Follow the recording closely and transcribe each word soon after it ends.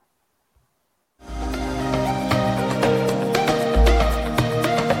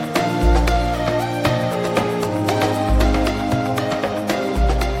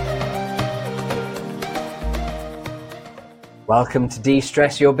Welcome to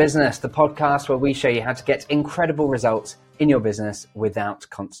De-Stress Your Business, the podcast where we show you how to get incredible results in your business without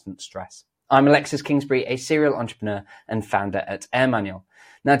constant stress. I'm Alexis Kingsbury, a serial entrepreneur and founder at Air Manual.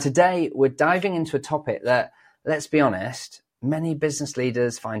 Now today we're diving into a topic that, let's be honest, many business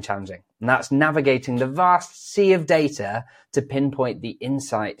leaders find challenging, and that's navigating the vast sea of data to pinpoint the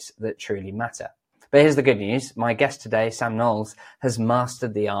insights that truly matter. But here's the good news. My guest today, Sam Knowles, has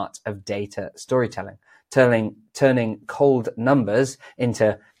mastered the art of data storytelling, turning cold numbers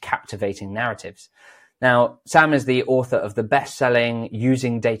into captivating narratives. Now, Sam is the author of the best-selling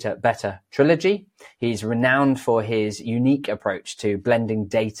Using Data Better trilogy. He's renowned for his unique approach to blending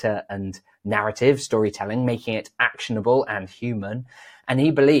data and narrative storytelling, making it actionable and human. And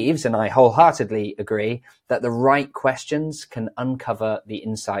he believes, and I wholeheartedly agree, that the right questions can uncover the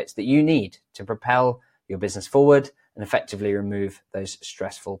insights that you need to propel your business forward and effectively remove those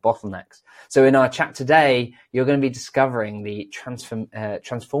stressful bottlenecks. So in our chat today, you're going to be discovering the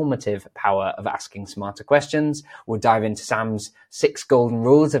transformative power of asking smarter questions. We'll dive into Sam's 6 golden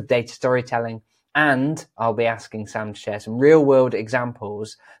rules of data storytelling, and I'll be asking Sam to share some real-world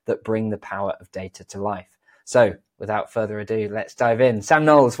examples that bring the power of data to life. So without further ado, let's dive in. Sam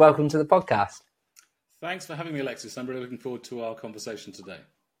Knowles, welcome to the podcast. Thanks for having me, Alexis. I'm really looking forward to our conversation today.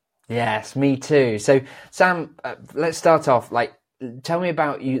 Yes, me too. So, Sam, let's start off. Tell me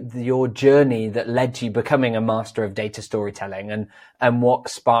about your journey that led to you becoming a master of data storytelling, and what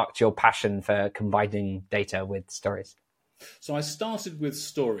sparked your passion for combining data with stories. So I started with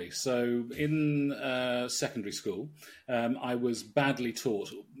story. So in secondary school, I was badly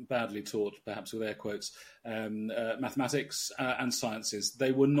taught, perhaps with air quotes, mathematics and sciences.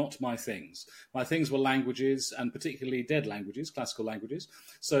 They were not my things. My things were languages, and particularly dead languages, classical languages.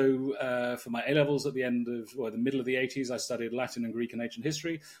 So for my A-levels at the middle of the 80s, I studied Latin and Greek and ancient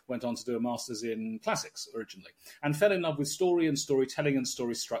history, went on to do a master's in classics originally, and fell in love with story and storytelling and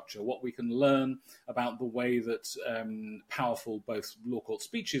story structure, what we can learn about the way that powerful both law court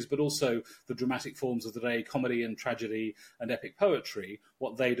speeches, but also the dramatic forms of the day, comedy and tragedy and epic poetry,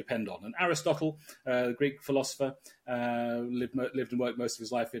 what they depend on. And Aristotle, the Greek philosopher, lived and worked most of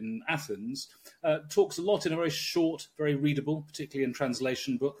his life in Athens, talks a lot in a very short, very readable, particularly in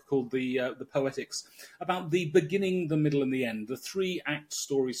translation book called the Poetics, about the beginning, the middle and the end, the 3-act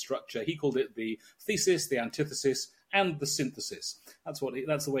story structure. He called it the thesis, the antithesis, and the synthesis. That's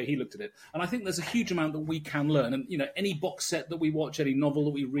the way he looked at it. And I think there's a huge amount that we can learn. And, any box set that we watch, any novel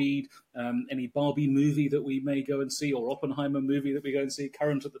that we read, any Barbie movie that we may go and see, or Oppenheimer movie that we go and see,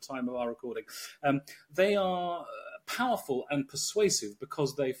 current at the time of our recording, they are powerful and persuasive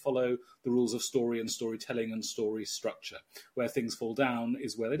because they follow the rules of story and storytelling and story structure. Where things fall down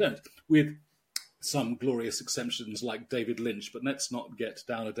is where they don't. With some glorious exceptions like David Lynch, but let's not get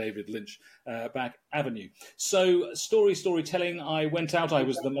down a David Lynch back avenue. So storytelling, I went out, I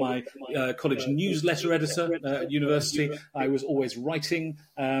was my college newsletter editor at university. I was always writing.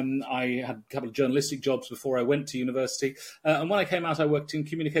 I had a couple of journalistic jobs before I went to university. And when I came out, I worked in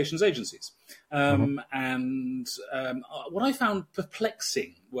communications agencies. What I found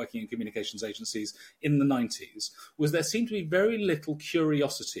perplexing working in communications agencies in the 90s was there seemed to be very little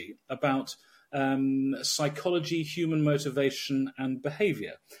curiosity about psychology, human motivation, and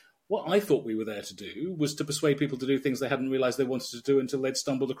behavior. What I thought we were there to do was to persuade people to do things they hadn't realized they wanted to do until they'd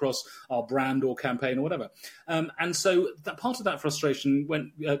stumbled across our brand or campaign or whatever. And so that part of that frustration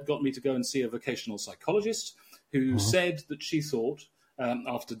got me to go and see a vocational psychologist who said that she thought,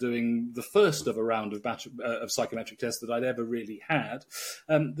 after doing the first of a round of psychometric tests that I'd ever really had,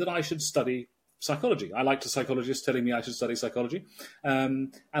 that I should study psychology. I liked a psychologist telling me I should study psychology.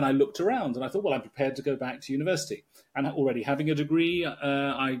 And I looked around and I thought, well, I'm prepared to go back to university. And already having a degree,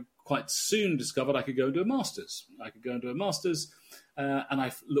 I quite soon discovered I could go and do a master's. And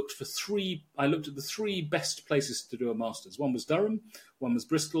I looked at the 3 best places to do a master's. One was Durham, one was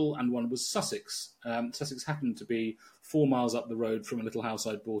Bristol, and one was Sussex. Sussex happened to be 4 miles up the road from a little house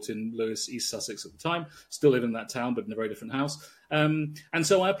I'd bought in Lewes, East Sussex at the time. Still live in that town, but in a very different house. And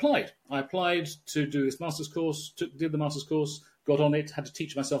so I applied. I applied to do this master's course, did the master's course, got on it, had to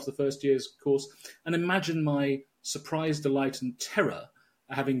teach myself the first year's course, and imagine my surprise, delight, and terror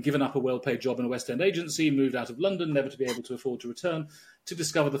having given up a well-paid job in a West End agency, moved out of London, never to be able to afford to return, to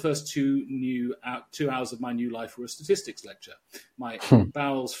discover the first 2 hours of my new life were a statistics lecture. My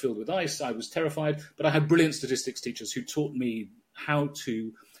bowels filled with ice. I was terrified, but I had brilliant statistics teachers who taught me how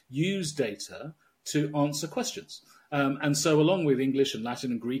to use data to answer questions. And so along with English and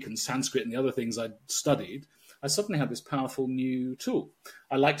Latin and Greek and Sanskrit and the other things I'd studied, I suddenly had this powerful new tool.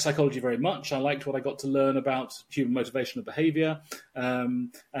 I liked psychology very much. I liked what I got to learn about human motivation and behaviour,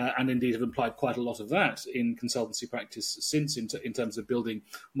 and indeed have applied quite a lot of that in consultancy practice since in terms of building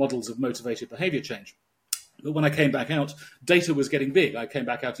models of motivated behaviour change. But when I came back out, data was getting big. I came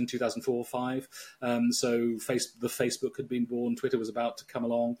back out in 2004 or 5. So the Facebook had been born. Twitter was about to come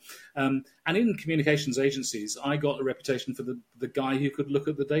along. And in communications agencies, I got a reputation for the guy who could look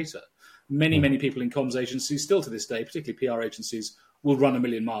at the data. Many people in comms agencies, still to this day, particularly PR agencies, will run a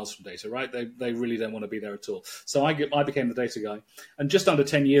million miles from data, right? They really don't want to be there at all. So I became the data guy. And just under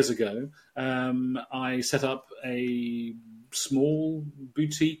 10 years ago, I set up a small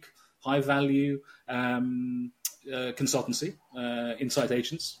boutique, high-value consultancy, Insight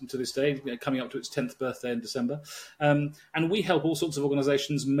Agents, to this day, coming up to its 10th birthday in December. And we help all sorts of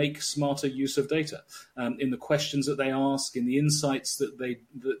organizations make smarter use of data in the questions that they ask, in the insights that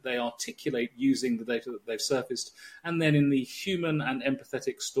they articulate using the data that they've surfaced, and then in the human and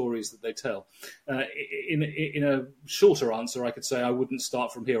empathetic stories that they tell. In a shorter answer, I could say I wouldn't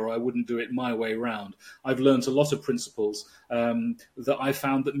start from here, or I wouldn't do it my way round. I've learned a lot of principles that I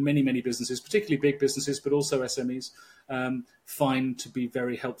found that many businesses, particularly big businesses, but also SMEs, find to be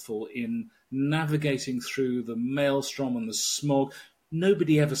very helpful in navigating through the maelstrom and the smog.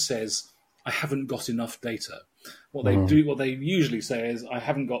 Nobody ever says, I haven't got enough data. What they usually say is, I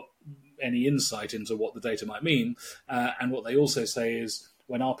haven't got any insight into what the data might mean. And what they also say is,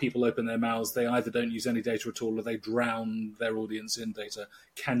 when our people open their mouths, they either don't use any data at all or they drown their audience in data.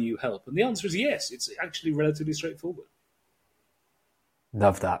 Can you help? And the answer is yes. It's actually relatively straightforward.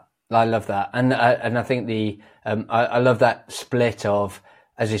 Love that. I love that. And I think I love that split of,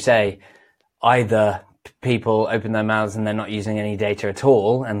 as you say, either people open their mouths and they're not using any data at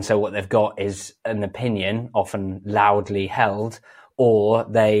all. And so what they've got is an opinion, often loudly held, or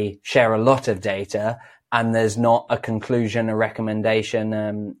they share a lot of data and there's not a conclusion, a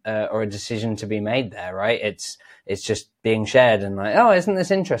recommendation, or a decision to be made there, right? It's just being shared and like, oh, isn't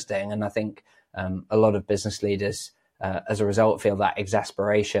this interesting? And I think, a lot of business leaders, as a result, feel that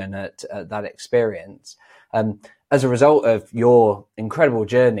exasperation at that experience. As a result of your incredible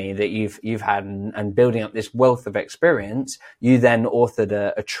journey that you've had and building up this wealth of experience, you then authored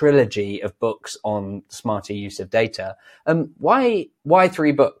a trilogy of books on smarter use of data. Why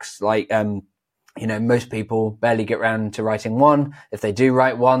 3 books? Like, most people barely get around to writing one. If they do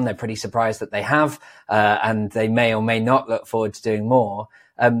write one, they're pretty surprised that they have, and they may or may not look forward to doing more.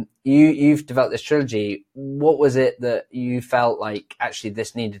 You've developed this trilogy. What was it that you felt like actually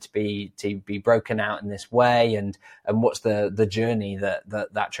this needed to be broken out in this way? And what's the journey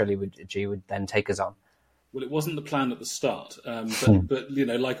that trilogy would then take us on? Well, it wasn't the plan at the start, but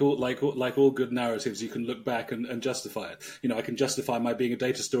like all good narratives, you can look back and justify it. I can justify my being a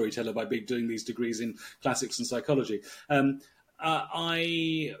data storyteller by doing these degrees in classics and psychology.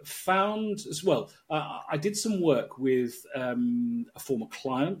 I found as well, I did some work with a former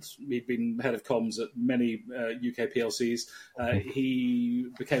client. He'd been head of comms at many UK PLCs. He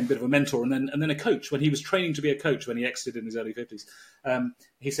became a bit of a mentor and then a coach. When he was training to be a coach, when he exited in his early 50s,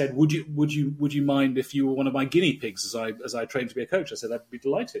 he said, "Would you mind if you were one of my guinea pigs as I trained to be a coach?" I said, "I'd be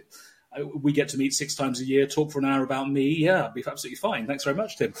delighted. We get to meet 6 times a year, talk for an hour about me. Yeah, I'd be absolutely fine. Thanks very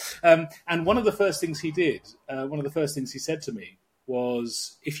much, Tim." And one of the first things he did, one of the first things he said to me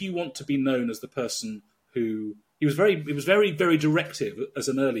was, if you want to be known as the person who... He was very, very directive as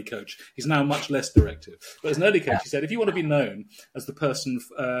an early coach. He's now much less directive. But as an early coach, he said, if you want to be known as the person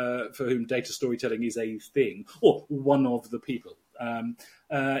for whom data storytelling is a thing, or one of the people,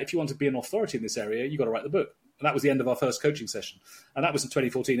 if you want to be an authority in this area, you've got to write the book. And that was the end of our first coaching session. And that was in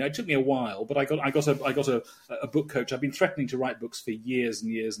 2014. It took me a while, but I got a book coach. I've been threatening to write books for years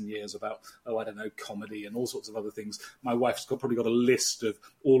and years and years about, comedy and all sorts of other things. My wife's probably got a list of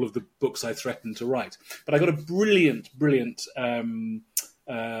all of the books I threatened to write. But I got a brilliant writing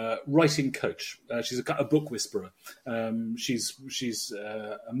coach. She's a book whisperer. She's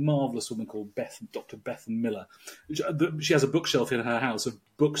a marvellous woman called Dr. Beth Miller. She has a bookshelf in her house of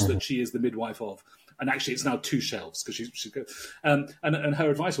books that she is the midwife of. And actually, it's now 2 shelves because she's good. And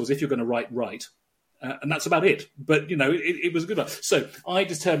her advice was, if you're going to write, and that's about it. But it was a good one. So I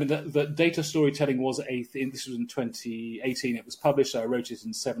determined that data storytelling was a thing. This was in 2018. It was published. I wrote it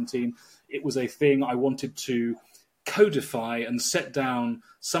in 2017. It was a thing I wanted to codify and set down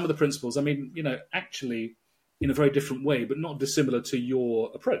some of the principles. I mean, actually in a very different way, but not dissimilar to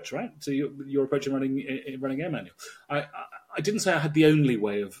your approach, right? To your approach in running Air Manual. I didn't say I had the only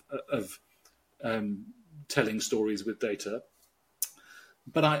way of telling stories with data,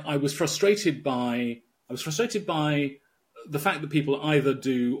 but I was frustrated by the fact that people either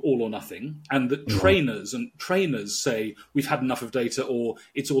do all or nothing, and that trainers say we've had enough of data, or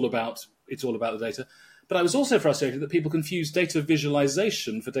it's all about the data. But I was also frustrated that people confuse data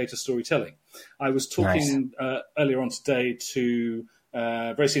visualization for data storytelling. I was talking earlier on today to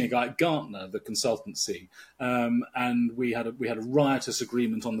a very senior guy at Gartner, the consultancy, and we had a riotous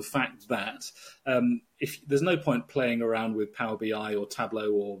agreement on the fact that if there's no point playing around with Power BI or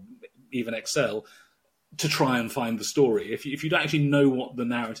Tableau or even Excel to try and find the story if you don't actually know what the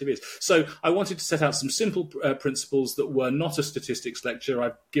narrative is. So I wanted to set out some simple principles that were not a statistics lecture.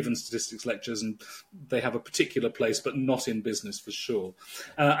 I've given statistics lectures and they have a particular place, but not in business for sure.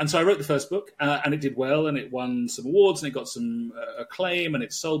 And so I wrote the first book and it did well, and it won some awards and it got some acclaim and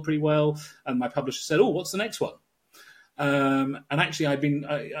it sold pretty well. And my publisher said, "Oh, what's the next one?" And actually, I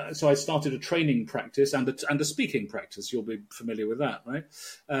started a training practice and a speaking practice. You'll be familiar with that, right?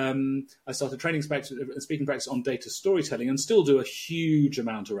 I started speaking practice on data storytelling, and still do a huge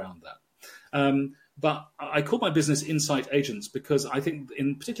amount around that. But I call my business Insight Agents because I think,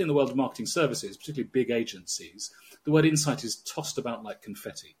 particularly in the world of marketing services, particularly big agencies, the word insight is tossed about like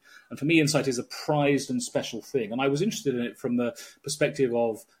confetti. And for me, insight is a prized and special thing. And I was interested in it from the perspective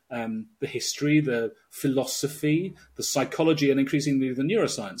of the history, the philosophy, the psychology, and increasingly the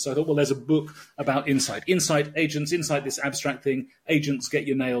neuroscience. So I thought, well, there's a book about insight. Insight agents, insight, this abstract thing. Agents, get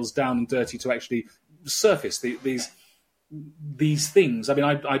your nails down and dirty to actually surface these things. I mean,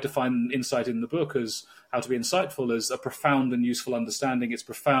 I define insight in the book as how to be insightful as a profound and useful understanding. It's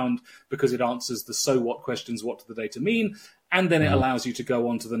profound because it answers the so what questions, what do the data mean? And then it allows you to go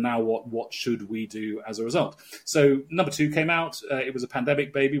on to the now what should we do as a result? So number 2 came out. It was a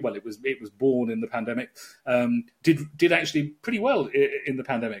pandemic baby. Well, it was born in the pandemic. Did actually pretty well in the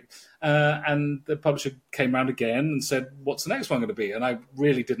pandemic. And the publisher came round again and said, "What's the next one going to be?" And I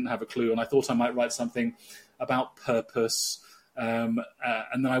really didn't have a clue. And I thought I might write something about purpose. And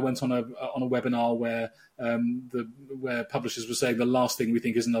then I went on a webinar where publishers were saying the last thing we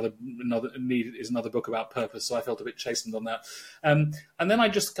think is another book about purpose. So I felt a bit chastened on that. And then I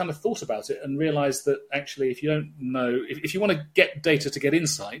just kind of thought about it and realized that actually, if you don't know, if you want to get data to get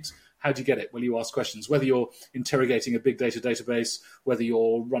insight, how do you get it? Well, you ask questions. Whether you're interrogating a big data database, whether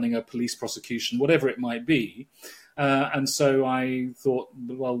you're running a police prosecution, whatever it might be. And so I thought,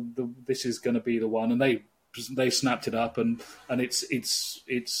 well, this is going to be the one. And they snapped it up, and it's.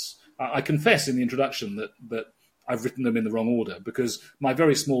 I confess in the introduction that I've written them in the wrong order, because my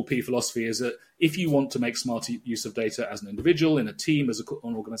very small p philosophy is that if you want to make smart use of data as an individual, in a team, as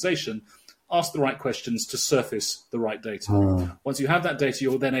an organization, ask the right questions to surface the right data. Once you have that data,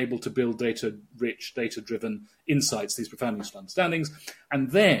 you're then able to build data-rich, data-driven insights, these profound useful understandings. And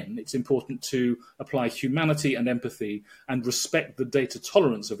then it's important to apply humanity and empathy and respect the data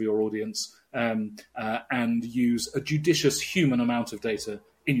tolerance of your audience, and use a judicious human amount of data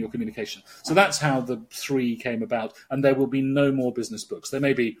in your communication. So that's how the 3 came about. And there will be no more business books. There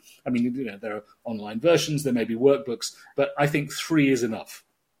may be, there are online versions, there may be workbooks, but I think 3 is enough.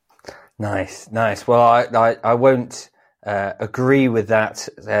 Nice. Well, I won't agree with that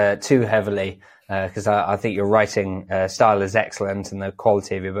too heavily, because I think your writing style is excellent and the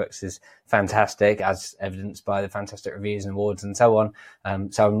quality of your books is fantastic, as evidenced by the fantastic reviews and awards and so on.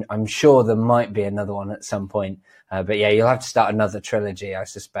 So I'm sure there might be another one at some point. But yeah, you'll have to start another trilogy, I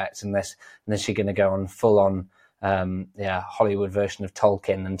suspect, unless you're going to go on full on Hollywood version of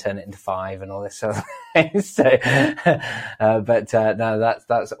Tolkien and turn it into 5 and all this sort of thing. So, no,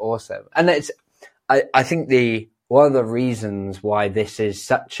 that's awesome. And I think one of the reasons why this is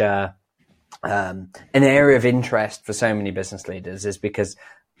such an area of interest for so many business leaders is because,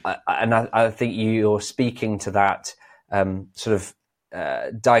 I think you're speaking to that sort of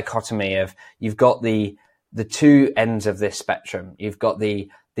dichotomy of, you've got the 2 ends of this spectrum. You've got the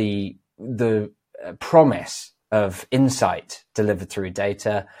promise of insight delivered through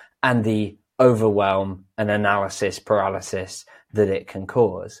data and the overwhelm and analysis paralysis that it can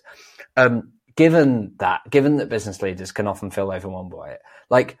cause. Given that business leaders can often feel overwhelmed by it,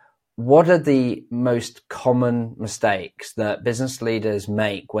 like, what are the most common mistakes that business leaders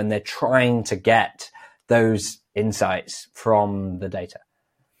make when they're trying to get those insights from the data?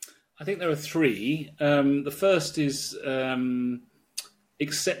 I think there are 3. The first is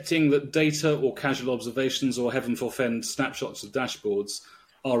accepting that data or casual observations or, heaven forfend, snapshots of dashboards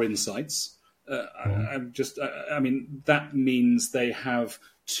are insights. That means they have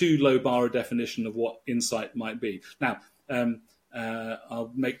too low bar a definition of what insight might be. Now,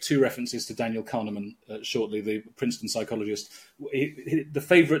 I'll make two references to Daniel Kahneman shortly, the Princeton psychologist. The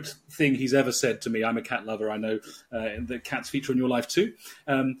favourite thing he's ever said to me, I'm a cat lover, I know that cats feature in your life too.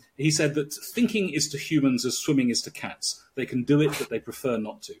 He said that thinking is to humans as swimming is to cats. They can do it, but they prefer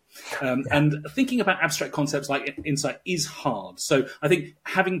not to. And thinking about abstract concepts like insight is hard. So I think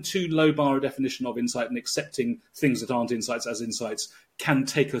having too low bar a definition of insight and accepting things that aren't insights as insights can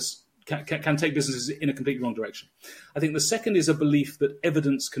take businesses in a completely wrong direction. I think the second is a belief that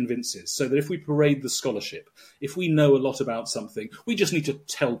evidence convinces, so that if we parade the scholarship, if we know a lot about something, we just need to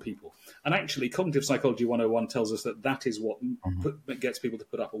tell people. And actually, Cognitive Psychology 101 tells us that is what gets people to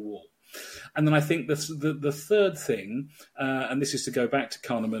put up a wall. And then I think the third thing, and this is to go back to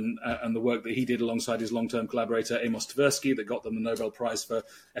Kahneman and the work that he did alongside his long-term collaborator Amos Tversky that got them the Nobel Prize for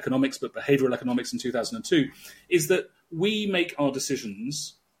economics, but behavioral economics in 2002, is that we make our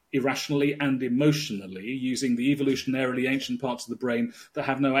decisions irrationally and emotionally using the evolutionarily ancient parts of the brain that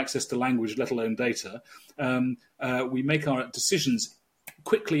have no access to language, let alone data. We make our decisions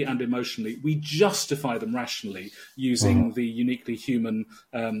quickly and emotionally. We justify them rationally using the uniquely human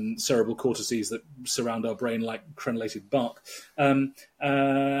cerebral cortices that surround our brain like crenellated bark. And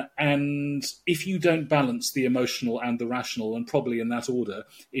if you don't balance the emotional and the rational, and probably in that order,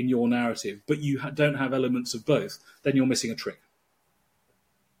 in your narrative, but you don't have elements of both, then you're missing a trick.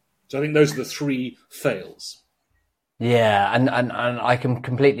 So I think those are the three fails. Yeah, and I can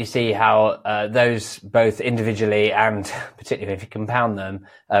completely see how those both individually and particularly if you compound them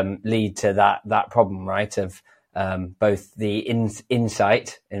lead to that problem, right? Of both the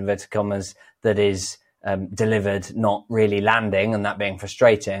insight, inverted commas, that is delivered not really landing and that being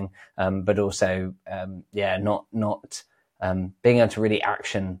frustrating, but also not being able to really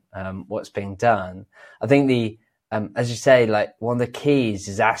action what's being done. I think as you say, like one of the keys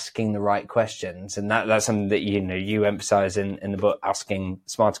is asking the right questions, and that's something that you emphasize in the book, asking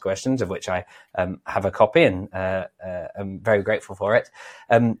smarter questions, of which I have a copy and I'm very grateful for it.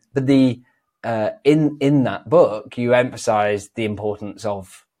 But in that book, you emphasize the importance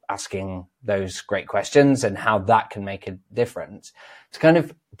of asking those great questions and how that can make a difference. To kind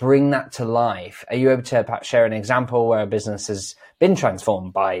of bring that to life, are you able to perhaps share an example where a business has been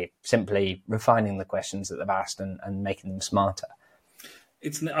transformed by simply refining the questions that they've asked and making them smarter?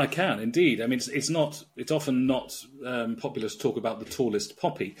 I can indeed. I mean, it's often not popular to talk about the tallest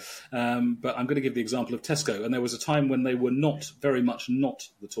poppy, but I'm going to give the example of Tesco. And there was a time when they were very much not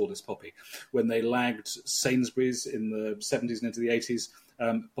the tallest poppy, when they lagged Sainsbury's in the 70s and into the 80s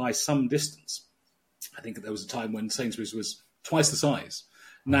by some distance. I think there was a time when Sainsbury's was twice the size.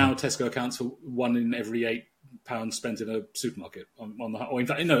 Now Tesco accounts for 1 in every £8 spent in a supermarket or in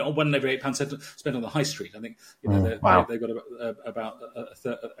fact, no, 1 in every £8 spent on the high street. I think they've got about a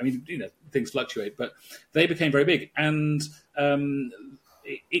third. I mean, things fluctuate, but they became very big, and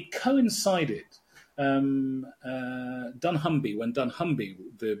it coincided. Dunnhumby, when Dunnhumby,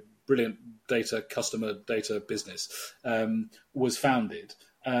 the brilliant customer data business, was founded.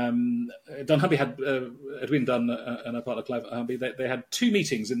 Dunnhumby had Edwin Dunn and a partner Clive Humby. They had 2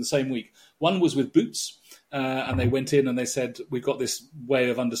 meetings in the same week. One was with Boots, and they went in and they said, "We've got this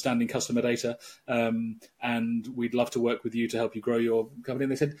way of understanding customer data, and we'd love to work with you to help you grow your company."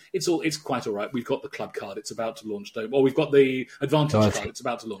 And they said, "It's quite all right. We've got the club card; it's about to launch. Or we've got the Advantage card; it's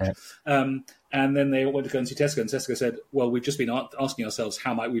about to launch." Yeah. And then they went to go and see Tesco, and Tesco said, "Well, we've just been asking ourselves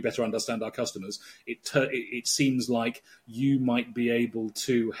how might we better understand our customers. It seems like you might be able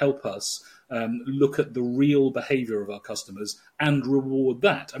to help us look at the real behaviour of our customers and reward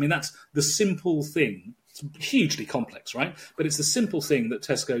that." I mean, that's the simple thing. It's hugely complex, right? But it's the simple thing that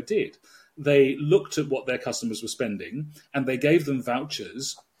Tesco did. They looked at what their customers were spending, and they gave them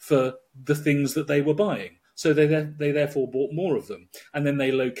vouchers for the things that they were buying. So they therefore bought more of them, and then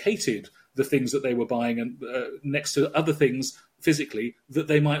they located the things that they were buying and next to other things physically that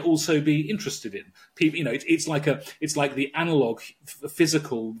they might also be interested in. People, it's like the analog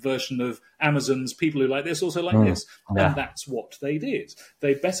physical version of Amazon's people who like this also like this, and that's what they did.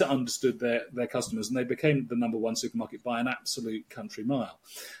 They better understood their customers, and they became the number 1 supermarket by an absolute country mile.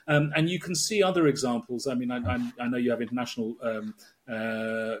 And you can see other examples. I mean, I know you have international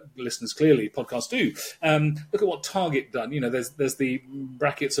listeners, clearly podcasts do. Look at what Target done. There's the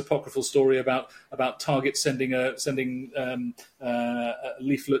brackets apocryphal story about Target sending a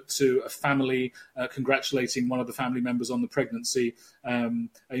leaflet to a family congratulating one of the family members on the pregnancy. In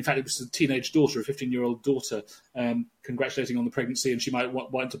fact, it was a teenage daughter, a 15-year-old daughter, congratulating on the pregnancy, and she might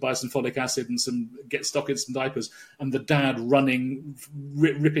want to buy some folic acid and get stock in some diapers, and the dad running,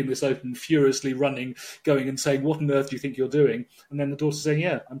 ripping this open, furiously running, going and saying, "What on earth do you think you're doing?" And then the daughter saying,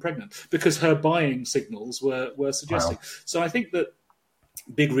 "Yeah, I'm pregnant," because her buying signals were suggesting. Wow. So I think that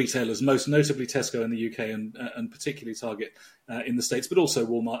big retailers, most notably Tesco in the UK and particularly Target in the States, but also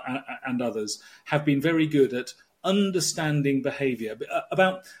Walmart and others, have been very good at understanding behaviour.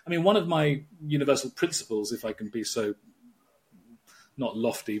 One of my universal principles, if I can be so not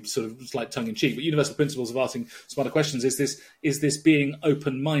lofty, sort of slight tongue-in-cheek, but universal principles of asking smarter questions is this being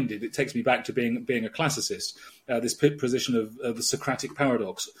open-minded. It takes me back to being a classicist, this position of the Socratic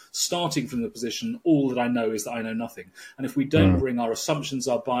paradox, starting from the position, all that I know is that I know nothing. And if we don't bring our assumptions,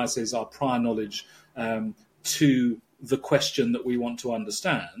 our biases, our prior knowledge to the question that we want to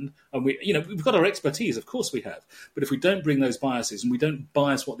understand, and we've got our expertise, of course we have, but if we don't bring those biases and we don't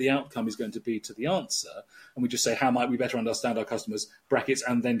bias what the outcome is going to be to the answer, and we just say, how might we better understand our customers, brackets,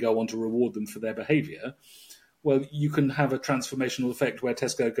 and then go on to reward them for their behaviour, well, you can have a transformational effect where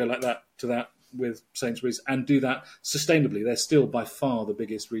Tesco go like that to that with Sainsbury's and do that sustainably. They're still by far the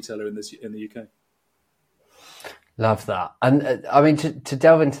biggest retailer in the UK. Love that. And to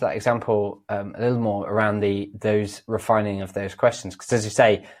delve into that example a little more around those refining of those questions, because as you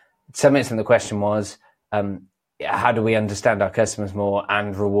say, some of the question was, how do we understand our customers more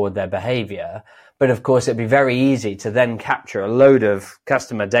and reward their behavior? But of course, it'd be very easy to then capture a load of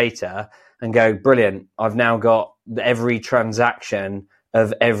customer data and go, brilliant, I've now got every transaction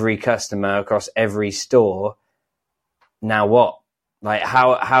of every customer across every store. Now what? Like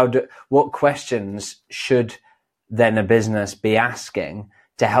what questions should then a business be asking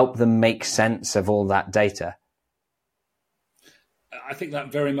to help them make sense of all that data? I think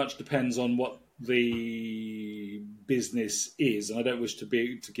that very much depends on what the business is, and I don't wish to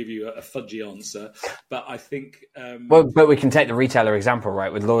give you a fudgy answer, but I think but we can take the retailer example,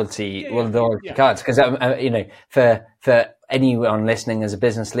 right, with loyalty cards, because for anyone listening as a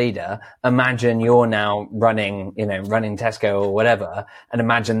business leader, imagine you're now running Tesco or whatever, and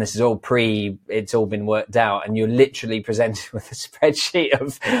imagine this is all it's all been worked out, and you're literally presented with a spreadsheet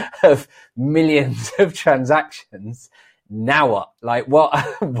of millions of transactions. Now what? Like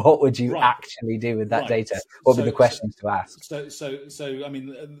what would you actually do with that data? What would the questions to ask? So I mean,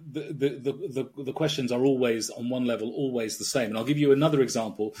 the questions are always on one level, always the same. And I'll give you another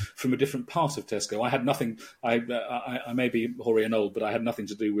example from a different part of Tesco. I had nothing. I may be hoary and old, but I had nothing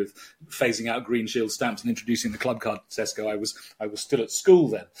to do with phasing out Green Shield stamps and introducing the club card to Tesco. I was still at school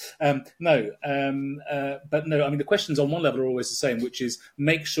then. But no. I mean, the questions on one level are always the same, which is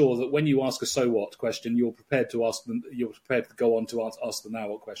make sure that when you ask a "so what" question, you're prepared to ask them. You're prepared to go on to ask the "now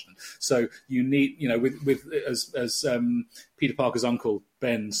what" question. So you need, as Peter Parker's uncle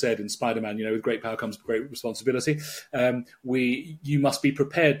Ben said in Spider-Man, with great power comes great responsibility. You must be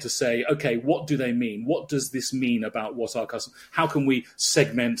prepared to say, okay, what do they mean? What does this mean about what our customers? How can we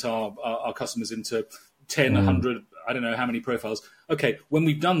segment our customers into 10, 100? I don't know how many profiles. Okay, when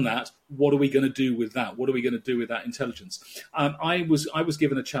we've done that, what are we going to do with that? What are we going to do with that intelligence? I was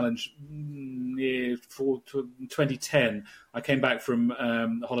given a challenge for 2010. I came back from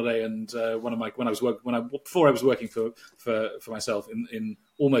holiday, and before I was working for myself in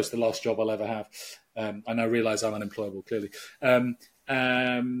almost the last job I'll ever have. I now realise I'm unemployable. Clearly. We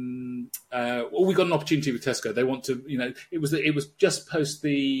got an opportunity with Tesco. They want to, it was just post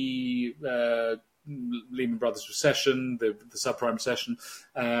the Lehman Brothers recession, the subprime recession,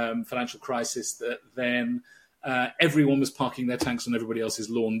 financial crisis. That then everyone was parking their tanks on everybody else's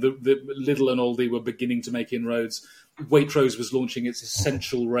lawn. The Lidl and Aldi were beginning to make inroads. Waitrose was launching its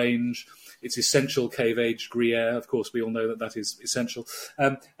essential range, its essential cave-aged Gruyere. Of course, we all know that is essential.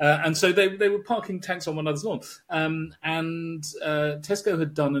 And so they were parking tanks on one another's lawn. And Tesco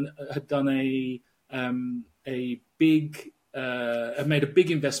had made a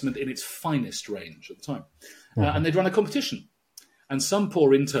big investment in its finest range at the time. And they'd run a competition. And some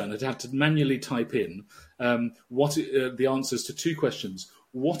poor intern had to manually type in the answers to two questions.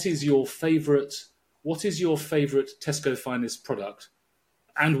 What is your favourite Tesco finest product?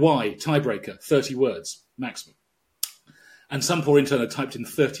 And why? Tiebreaker, 30 words maximum. And some poor intern had typed in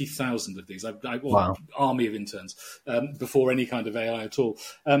 30,000 of these. Wow. Army of interns before any kind of AI at all.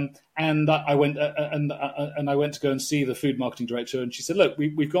 And I went to go and see the food marketing director, and she said, "Look,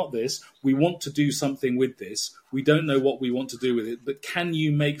 we've got this. We want to do something with this. We don't know what we want to do with it, but can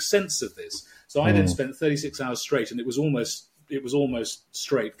you make sense of this?" So I then spent 36 hours straight, and it was almost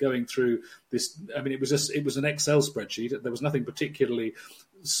straight going through this. I mean, it was an Excel spreadsheet. There was nothing particularly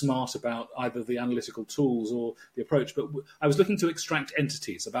smart about either the analytical tools or the approach, but I was looking to extract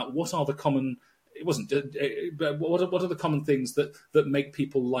entities about what are the common it wasn't. But what are the common things that make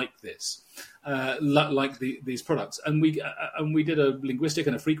people like this, these products? And we did a linguistic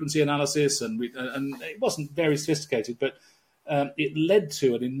and a frequency analysis, and it wasn't very sophisticated, but it led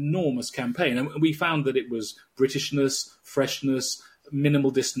to an enormous campaign. And we found that it was Britishness, freshness,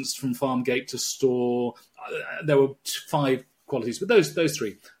 minimal distance from farm gate to store. There were 5 qualities, but those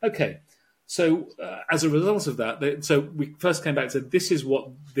 3. Okay. So as a result of that, so we first came back and said, this is what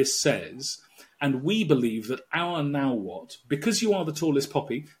this says. And we believe that our now what, because you are the tallest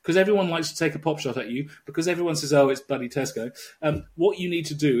poppy, because everyone likes to take a pop shot at you, because everyone says, oh, it's bloody Tesco, what you need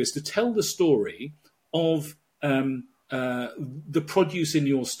to do is to tell the story of the produce in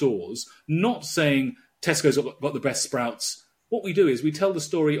your stores, not saying Tesco's got the best sprouts. What we do is we tell the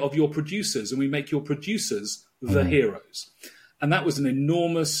story of your producers, and we make your producers the heroes. And that was an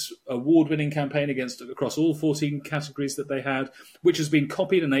enormous award-winning campaign across all 14 categories that they had, which has been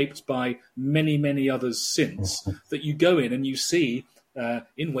copied and aped by many, many others since, that you go in and you see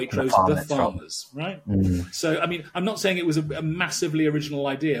in Waitrose the farmers, right? So, I mean, I'm not saying it was a massively original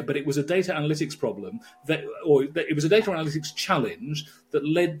idea, but it was a data analytics problem, it was a data analytics challenge that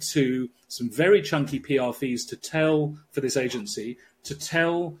led to some very chunky PR fees for this agency to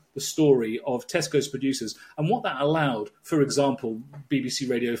tell the story of Tesco's producers. And what that allowed, for example, BBC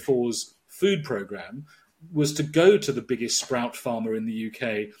Radio 4's food programme, was to go to the biggest sprout farmer in the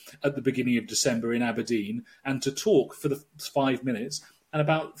UK at the beginning of December in Aberdeen and to talk for the 5 minutes. And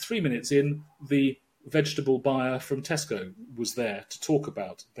about 3 minutes in, the vegetable buyer from Tesco was there to talk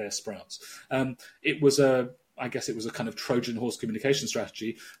about their sprouts. I guess it was a kind of Trojan horse communication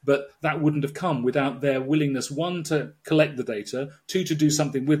strategy, but that wouldn't have come without their willingness, 1, to collect the data, 2, to do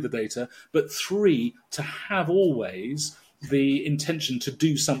something with the data, but 3, to have always the intention to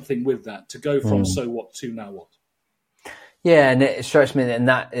do something with that, to go from so what to now what. Yeah, and it strikes me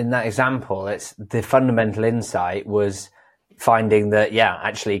that in that example, it's the fundamental insight was finding that,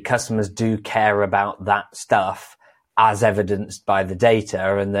 actually customers do care about that stuff, as evidenced by the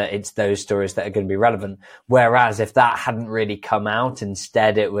data, and that it's those stories that are going to be relevant. Whereas if that hadn't really come out,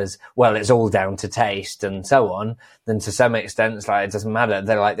 instead it was, well, it's all down to taste and so on, then to some extent it's like, it doesn't matter.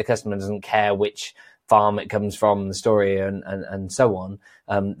 They're like, the customer doesn't care which farm it comes from, the story and so on.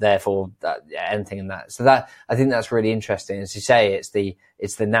 Therefore, anything in that. So that, I think that's really interesting. As you say, it's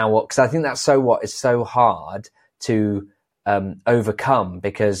the now what, because I think that's it's so hard to overcome,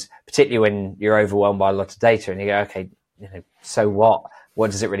 because particularly when you're overwhelmed by a lot of data and you go, okay, so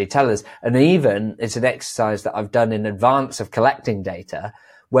what does it really tell us? And even it's an exercise that I've done in advance of collecting data,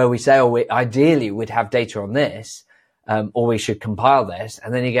 where we say, ideally we'd have data on this, or we should compile this.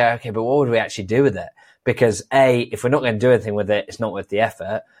 And then you go, okay, but what would we actually do with it? Because A, if we're not going to do anything with it, it's not worth the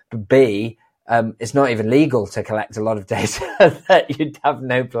effort. But B, it's not even legal to collect a lot of data that you'd have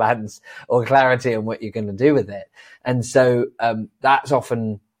no plans or clarity on what you're going to do with it. And so that's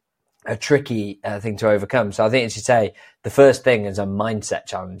often a tricky thing to overcome. So I think, as you say, the first thing is a mindset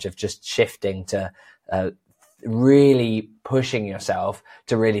challenge of just shifting to really pushing yourself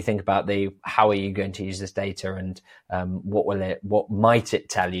to really think about how are you going to use this data, and what might it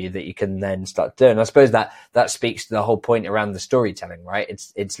tell you that you can then start doing. I suppose that speaks to the whole point around the storytelling, right?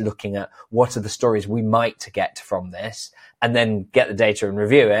 It's looking at what are the stories we might get from this, and then get the data and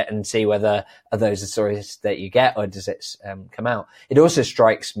review it and see whether are those the stories that you get, or does it come out. It also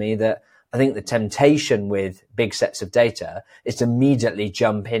strikes me that I think the temptation with big sets of data is to immediately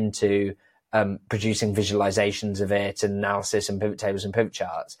jump into producing visualizations of it and analysis and pivot tables and pivot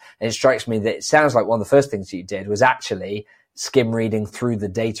charts. And it strikes me that it sounds like one of the first things that you did was actually skim reading through the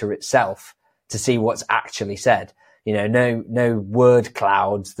data itself to see what's actually said. No word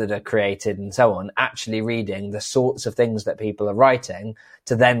clouds that are created and so on, actually reading the sorts of things that people are writing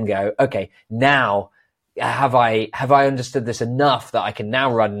to then go, okay, now have I understood this enough that I can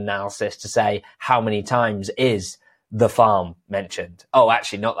now run analysis to say how many times is the farm mentioned? Oh,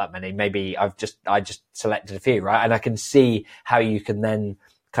 actually not that many. Maybe I just selected a few, right? And I can see how you can then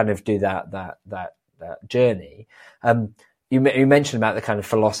kind of do that journey. You mentioned about the kind of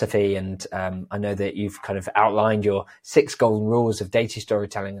philosophy, and I know that you've kind of outlined your 6 golden rules of data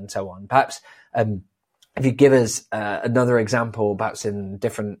storytelling and so on. Perhaps if you give us another example, perhaps in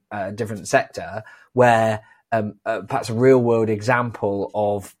different sector, where perhaps a real world example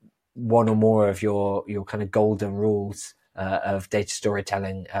of one or more of your kind of golden rules of data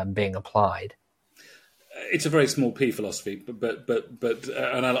storytelling being applied. It's a very small P philosophy, but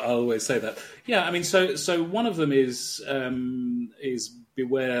and I'll always say that. Yeah, I mean, so one of them is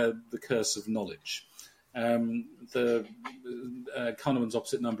beware the curse of knowledge. The Kahneman's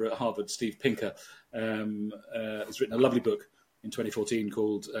opposite number at Harvard, Steve Pinker, has written a lovely book in 2014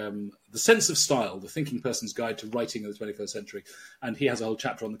 called The Sense of Style, The Thinking Person's Guide to Writing in the 21st Century. And he has a whole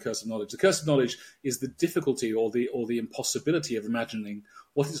chapter on the curse of knowledge. The curse of knowledge is the difficulty or the impossibility of imagining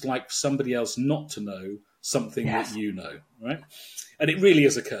what it's like for somebody else not to know something that you know, right? And it really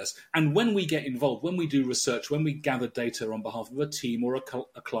is a curse. And when we get involved, when we do research, when we gather data on behalf of a team or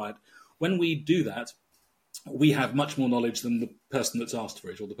a client, when we do that, we have much more knowledge than the person that's asked for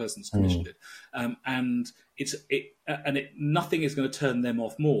it or the person that's commissioned it. And nothing is going to turn them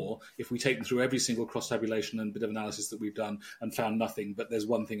off more if we take them through every single cross-tabulation and bit of analysis that we've done and found nothing, but there's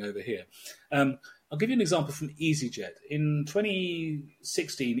one thing over here. I'll give you an example from EasyJet. In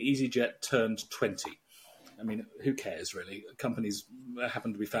 2016, EasyJet turned 20. I mean, who cares, really? Companies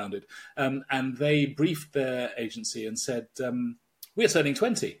happen to be founded. And they briefed their agency and said, we are turning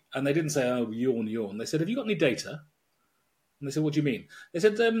 20. And they didn't say, oh, yawn, yawn. They said, have you got any data? And they said, what do you mean? They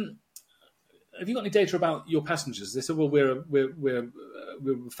said, have you got any data about your passengers? They said, well, we're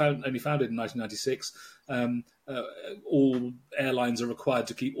only founded in 1996. All airlines are required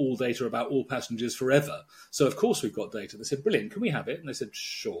to keep all data about all passengers forever. So, of course, we've got data. They said, brilliant, can we have it? And they said,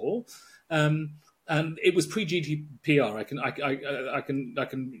 sure. And it was pre-GDPR. I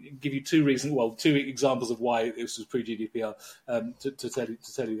can give you two examples of why this was pre-GDPR to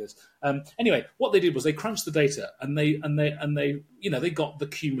tell you this. Anyway, what they did was they crunched the data and they got the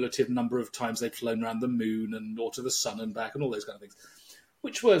cumulative number of times they'd flown around the moon or to the sun and back and all those kind of things,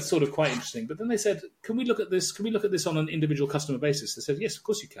 which were sort of quite interesting. But then they said, can we look at this? Can we look at this on an individual customer basis? They said, yes, of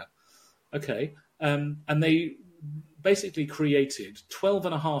course you can. Okay, and they basically created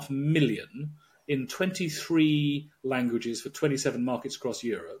 12.5 million in 23 languages for 27 markets across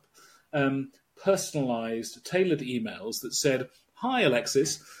Europe, personalised, tailored emails that said, hi,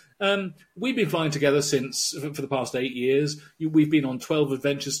 Alexis, we've been flying together for the past 8 years. We've been on 12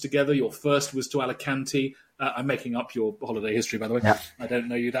 adventures together. Your first was to Alicante. I'm making up your holiday history, by the way. Yeah. I don't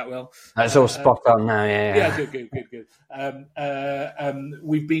know you that well. That's all spot on now, yeah. Yeah, good.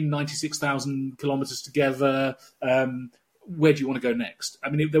 We've been 96,000 kilometres together. Where do you want to go next? I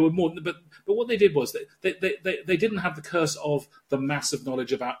mean, there were more, but what they did was they didn't have the curse of the massive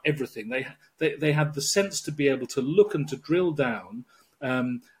knowledge about everything. They had the sense to be able to look and to drill down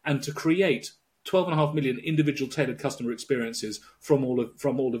and to create 12.5 million individual tailored customer experiences from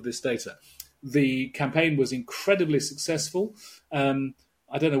all of this data. The campaign was incredibly successful. I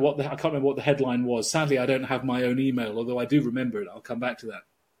don't know I can't remember what the headline was. Sadly, I don't have my own email, although I do remember it. I'll come back to that.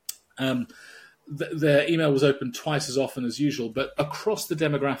 Their email was opened twice as often as usual, but across the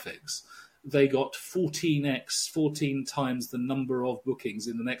demographics, they got 14 times the number of bookings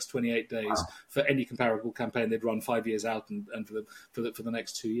in the next 28 days for any comparable campaign they'd run 5 years out and for the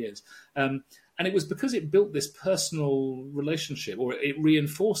next 2 years. And it was because it built this personal relationship, or it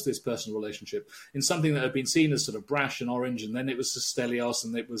reinforced this personal relationship in something that had been seen as sort of brash and orange, and then it was Stelios,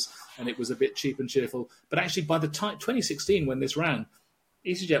 and it was a bit cheap and cheerful. But actually, by the time 2016, when this ran,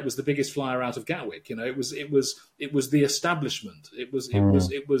 EasyJet was the biggest flyer out of Gatwick. You know, it was the establishment. It was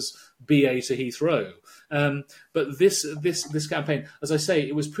BA to Heathrow. But this campaign, as I say,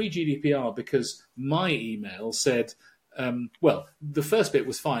 it was pre-GDPR because my email said, well, the first bit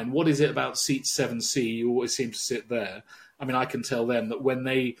was fine. What is it about seat 7C? You always seem to sit there. I mean, I can tell them that when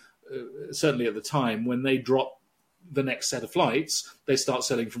they, certainly at the time, when they drop the next set of flights, they start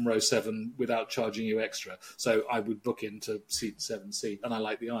selling from row 7 without charging you extra. So I would book into seat 7C, and I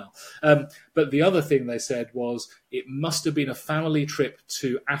like the aisle. But the other thing they said was it must have been a family trip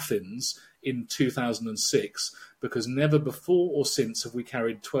to Athens in 2006, because never before or since have we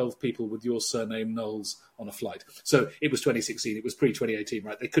carried 12 people with your surname Knowles on a flight. So it was 2016, it was pre-2018,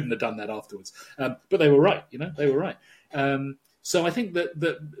 right? They couldn't have done that afterwards. But they were right, they were right. So I think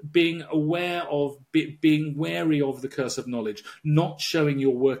that being aware of, being wary of the curse of knowledge, not showing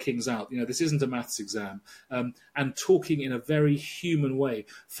your workings out, this isn't a maths exam, and talking in a very human way.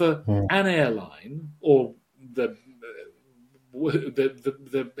 For an airline, or the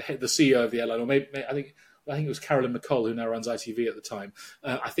CEO of the airline, or maybe I think it was Carolyn McColl, who now runs ITV at the time.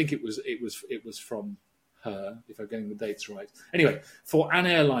 I think it was from her, if I'm getting the dates right. Anyway, for an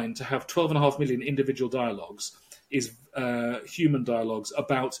airline to have 12.5 million individual dialogues is human dialogues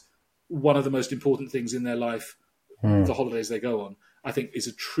about one of the most important things in their life, the holidays they go on, I think is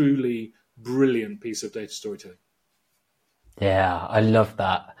a truly brilliant piece of data storytelling. Yeah, I love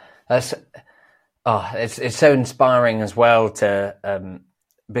that. It's so inspiring as well to,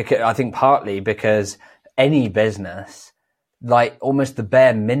 because I think partly because any business, like almost the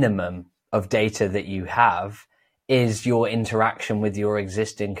bare minimum of data that you have is your interaction with your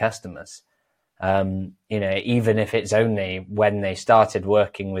existing customers. Even if it's only when they started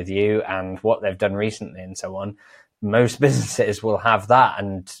working with you and what they've done recently and so on, most businesses will have that.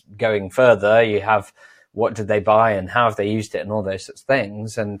 And going further, you have what did they buy and how have they used it and all those sorts of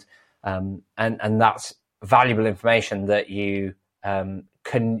things. And that's valuable information that you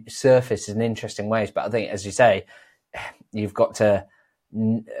can surface in interesting ways. But I think, as you say, you've got to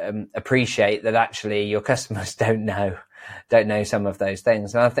appreciate that actually your customers don't know some of those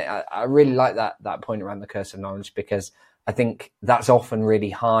things. And I think I really like that point around the curse of knowledge, because I think that's often really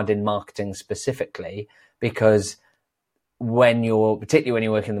hard in marketing specifically, because particularly when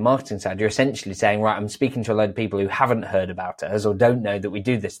you're working the marketing side, you're essentially saying, right, I'm speaking to a load of people who haven't heard about us or don't know that we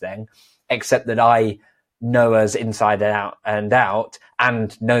do this thing, except that I know us inside and out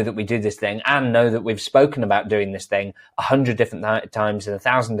and know that we do this thing and know that we've spoken about doing this thing 100 different times in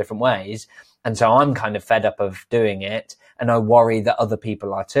 1,000 different ways. And so I'm kind of fed up of doing it, and I worry that other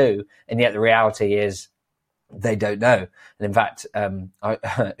people are too. And yet the reality is they don't know. And in fact,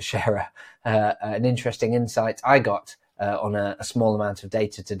 I share an interesting insight I got on a small amount of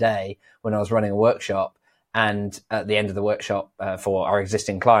data today when I was running a workshop. And at the end of the workshop for our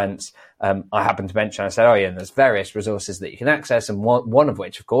existing clients, I happened to mention, I said, oh yeah, and there's various resources that you can access. And one of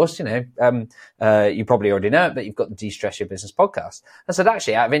which, of course, you probably already know it, but you've got the De-Stress Your Business podcast. I said,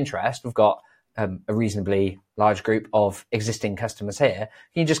 actually, out of interest, we've got a reasonably large group of existing customers here.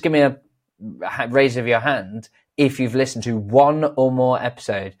 Can you just give me a raise of your hand if you've listened to one or more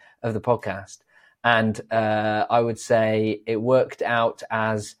episode of the podcast? And I would say it worked out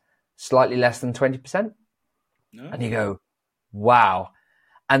as slightly less than 20%. No. And you go, wow.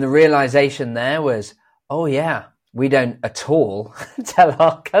 And the realization there was, oh yeah, we don't at all tell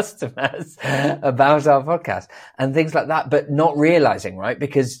our customers about our podcast and things like that, but not realizing, right?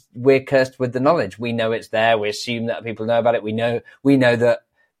 Because we're cursed with the knowledge. We know it's there. We assume that people know about it. We know that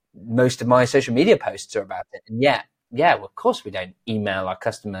most of my social media posts are about it. And yet, yeah, well, of course we don't email our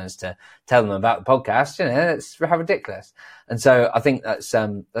customers to tell them about the podcast. It's how ridiculous. And so I think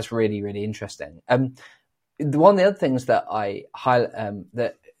that's really, really interesting. One of the other things that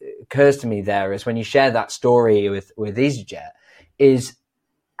that occurs to me there is when you share that story with EasyJet is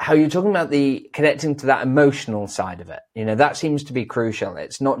how you're talking about the connecting to that emotional side of it. That seems to be crucial.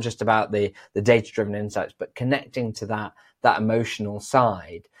 It's not just about the data-driven insights, but connecting to that emotional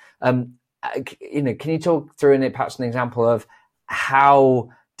side. Can you talk through perhaps an example of how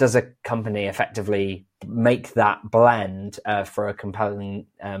does a company effectively make that blend for a compelling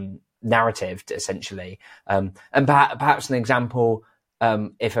narrative, essentially, and perhaps an example,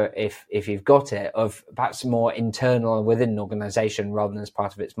 if you've got it, of perhaps more internal within an organisation rather than as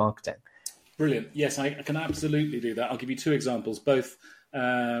part of its marketing? Brilliant. Yes, I can absolutely do that. I'll give you two examples. Both,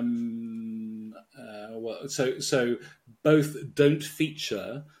 so both don't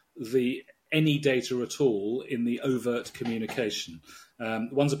feature any data at all in the overt communication.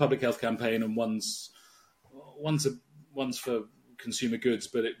 One's a public health campaign, and one's for consumer goods,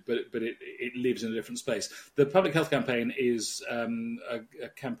 but it lives in a different space. The public health campaign is a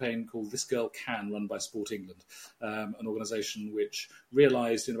campaign called This Girl Can, run by Sport England, an organisation which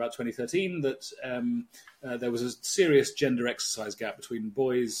realised in about 2013 that there was a serious gender exercise gap between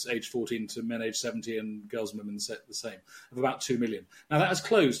boys aged 14 to men aged 70 and girls and women the same, of about 2 million. Now that has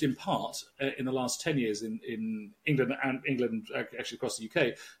closed in part in the last 10 years in England actually across the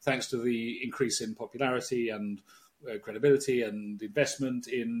UK, thanks to the increase in popularity and credibility and investment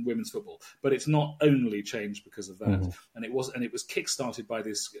in women's football. But it's not only changed because of that, and it was kick-started by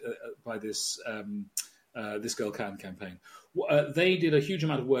this This Girl Can campaign. They did a huge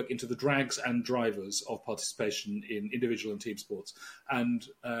amount of work into the drags and drivers of participation in individual and team sports, and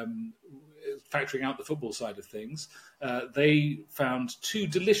factoring out the football side of things, they found two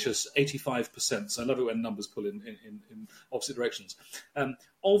delicious 85%. So I love it when numbers pull in opposite directions.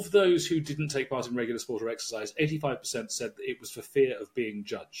 Of those who didn't take part in regular sport or exercise, 85% said that it was for fear of being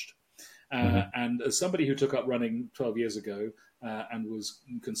judged. And as somebody who took up running 12 years ago, and was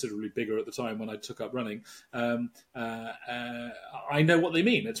considerably bigger at the time when I took up running, I know what they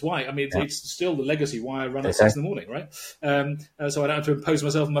mean. It's why. I mean, it's still the legacy why I run at 6 in the morning, right? So I don't have to impose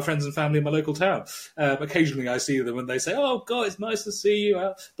myself on my friends and family in my local town. Occasionally I see them and they say, "Oh God, it's nice to see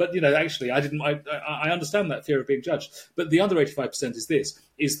you." But actually, I didn't. I understand that fear of being judged. But the other 85%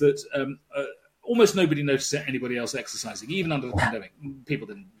 is that almost nobody noticed anybody else exercising, even under the pandemic. People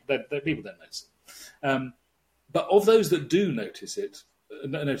didn't notice it. But of those that do notice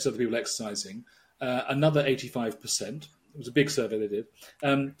other people exercising, another 85%, it was a big survey they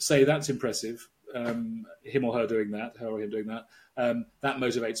did, say that's impressive. him or her doing that, her or him doing that, that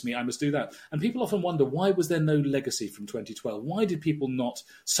motivates me. I must do that. And people often wonder, why was there no legacy from 2012? Why did people not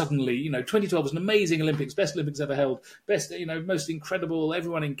suddenly, 2012 was an amazing Olympics, best Olympics ever held, best, most incredible,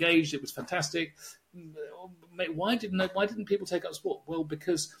 everyone engaged, it was fantastic. Why didn't people take up sport? Well,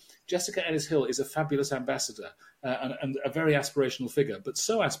 because Jessica Ellis-Hill is a fabulous ambassador and a very aspirational figure, but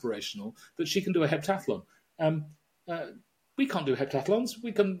so aspirational that she can do a heptathlon. We can't do heptathlons.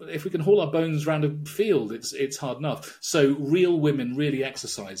 If we can haul our bones around a field, it's hard enough. So real women really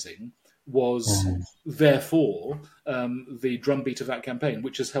exercising was therefore the drumbeat of that campaign,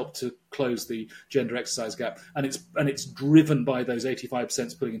 which has helped to close the gender exercise gap, and it's driven by those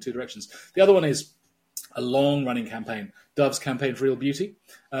 85% pulling in two directions. The other one is a long-running campaign, Dove's Campaign for Real Beauty,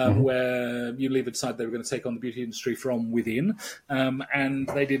 where Unilever decided they were going to take on the beauty industry from within, and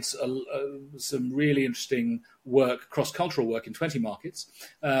they did some really interesting work, cross-cultural work in 20 markets,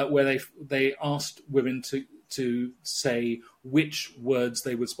 where they asked women to say which words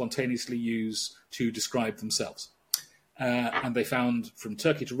they would spontaneously use to describe themselves. And they found from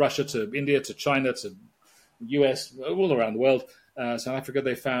Turkey to Russia to India to China to US, all around the world, South Africa,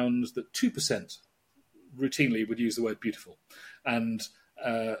 they found that 2% routinely would use the word beautiful. And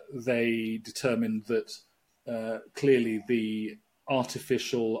they determined that clearly the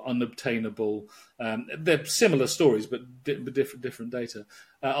artificial, unobtainable, they're similar stories, but different data.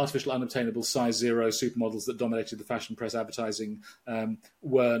 Artificial, unobtainable, size zero supermodels that dominated the fashion press advertising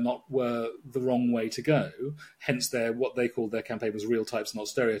were the wrong way to go. Hence, what they called their campaign was real types, not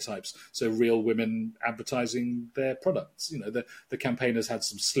stereotypes. So, real women advertising their products. The campaigners had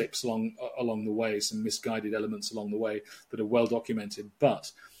some slips along the way, some misguided elements along the way that are well documented.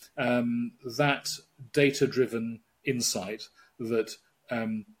 But that data-driven insight that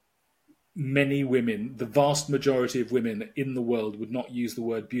many women, the vast majority of women in the world, would not use the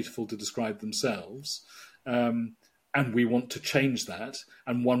word beautiful to describe themselves. And we want to change that.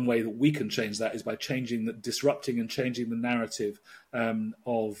 And one way that we can change that is by disrupting and changing the narrative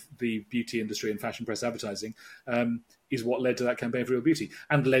of the beauty industry and fashion press advertising, is what led to that campaign for real beauty,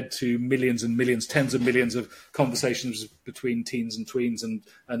 and led to millions and millions, tens of millions of conversations between teens and tweens and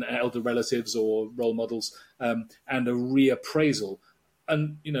elder relatives or role models, and a reappraisal.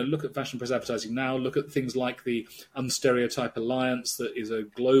 And, look at fashion press advertising now, look at things like the Unstereotype Alliance, that is a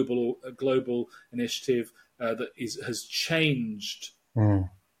global initiative that has changed a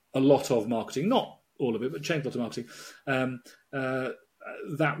lot of marketing, not all of it, but changed a lot of marketing.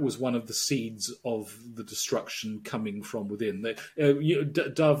 That was one of the seeds of the destruction coming from within.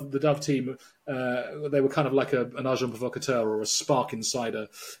 The Dove team, they were kind of like an agent provocateur or a spark inside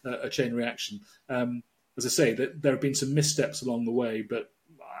a chain reaction. As I say, there have been some missteps along the way, but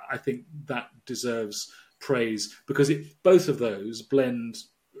I think that deserves praise because both of those blend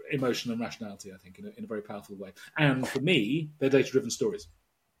emotion and rationality, I think, in a very powerful way. And for me, they're data-driven stories.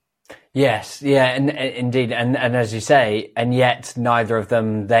 Yes, yeah, and indeed, and as you say, and yet neither of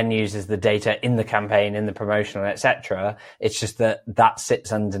them then uses the data in the campaign, in the promotional, etc. It's just that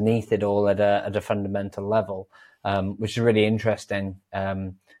sits underneath it all at a fundamental level, which is really interesting.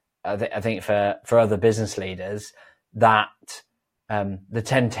 I think for other business leaders, that the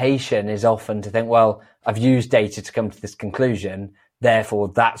temptation is often to think, well, I've used data to come to this conclusion, therefore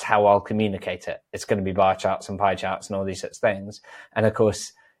that's how I'll communicate it. It's going to be bar charts and pie charts and all these such things. And of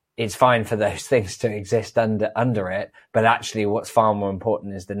course, it's fine for those things to exist under it, but actually what's far more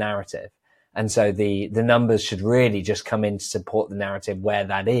important is the narrative. And so the numbers should really just come in to support the narrative where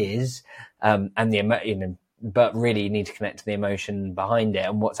that is, but really you need to connect to the emotion behind it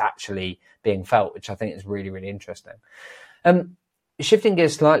and what's actually being felt, which I think is really, really interesting. Shifting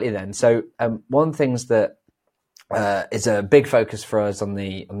gears slightly then. So one of the things that is a big focus for us on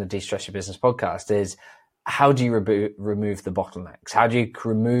the De-Stress Your Business podcast is how do you remove the bottlenecks? How do you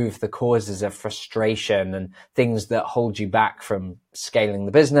remove the causes of frustration and things that hold you back from scaling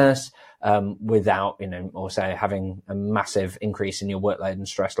the business without, also having a massive increase in your workload and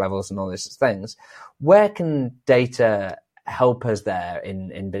stress levels and all these things? Where can data help us there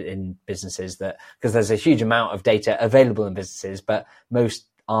in businesses because there's a huge amount of data available in businesses, but most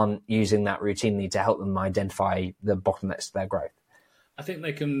aren't using that routinely to help them identify the bottlenecks to their growth? I think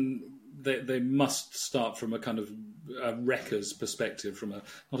they must start from a kind of a wrecker's perspective, from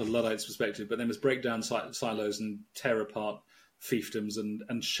not a Luddite's perspective, but they must break down silos and tear apart fiefdoms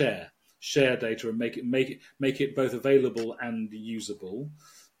and share data and make it both available and usable.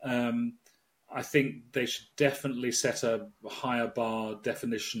 I think they should definitely set a higher bar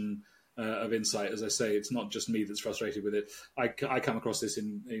definition of insight. As I say, it's not just me that's frustrated with it. I come across this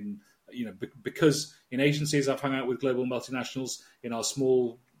because in agencies I've hung out with global multinationals, in our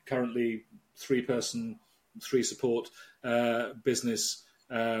small currently 3-person, 3 support business.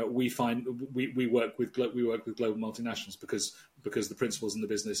 We work with global multinationals because the principals in the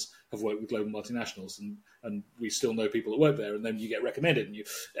business have worked with global multinationals, and we still know people that work there, and then you get recommended.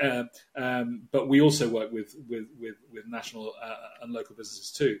 But we also work with national and local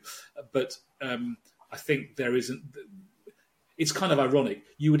businesses too. But I think there isn't. It's kind of ironic.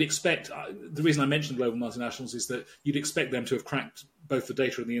 You would expect, the reason I mentioned global multinationals is that you'd expect them to have cracked both the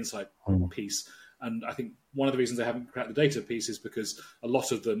data and the insight piece. And I think one of the reasons they haven't cracked the data piece is because a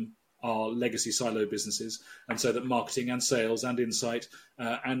lot of them are legacy silo businesses. And so that marketing and sales and insight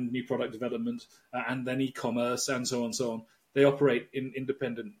and new product development and then e-commerce and so on, they operate in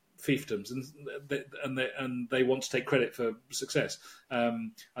independent fiefdoms, and they want to take credit for success.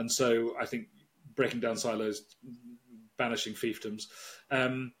 And so I think breaking down silos, banishing fiefdoms,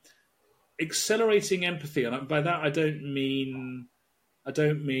 accelerating empathy, and by that I don't mean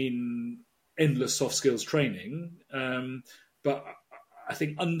endless soft skills training, but I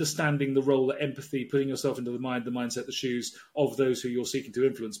think understanding the role that empathy, putting yourself into the mindset, the shoes of those who you're seeking to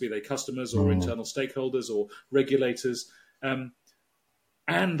influence, be they customers or internal stakeholders or regulators,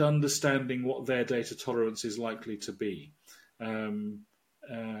 and understanding what their data tolerance is likely to be. One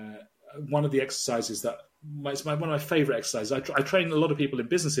of the exercises that one of my favorite exercises. I train a lot of people in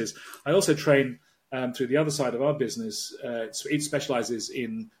businesses. I also train through the other side of our business. It specializes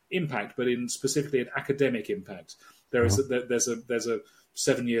in impact, but specifically in academic impact. There's a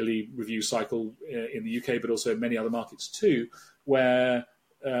 7-yearly review cycle in the UK, but also in many other markets too, where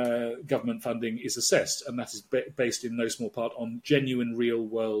government funding is assessed, and that is based in no small part on genuine, real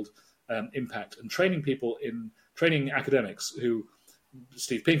world impact. And training academics who.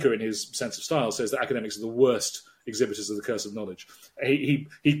 Steve Pinker, in his Sense of Style, says that academics are the worst exhibitors of the curse of knowledge. He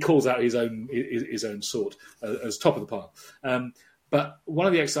calls out his own sort as top of the pile. But one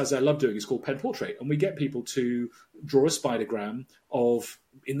of the exercises I love doing is called pen portrait, and we get people to draw a spidergram of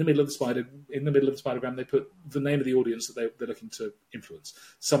in the middle of the spidergram they put the name of the audience that they're looking to influence.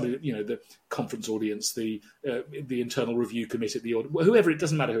 Somebody, the conference audience, the internal review committee, whoever, it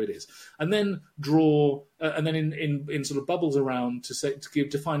doesn't matter who it is, and then draw and then in sort of bubbles around to give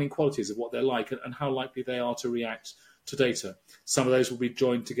defining qualities of what they're like and how likely they are to react to data. Some of those will be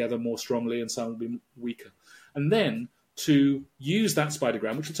joined together more strongly, and some will be weaker, and then to use that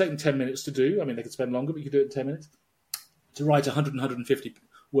spidergram, which will take them 10 minutes to do. I mean, they could spend longer, but you could do it in 10 minutes. To write 150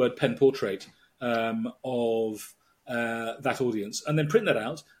 word pen portrait of that audience, and then print that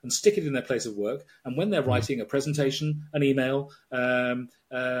out and stick it in their place of work. And when they're writing a presentation, an email, a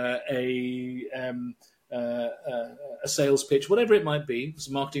sales pitch, whatever it might be,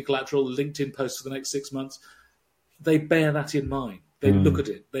 some marketing collateral, a LinkedIn post for the next 6 months, they bear that in mind. They look at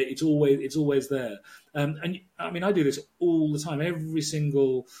it. It's always there. And I mean, I do this all the time. Every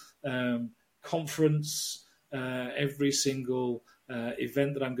single conference, every single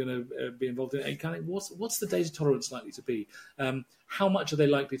event that I'm going to be involved in, what's the data tolerance likely to be? How much are they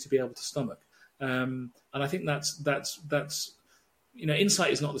likely to be able to stomach? And I think that's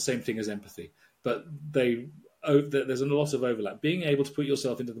insight is not the same thing as empathy, but there's a lot of overlap. Being able to put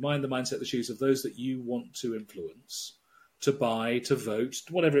yourself into the mindset, the shoes of those that you want to influence, to buy, to vote,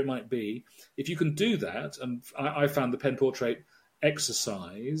 whatever it might be. If you can do that, and I found the pen portrait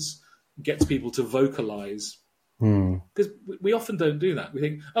exercise gets people to vocalize, because we often don't do that. We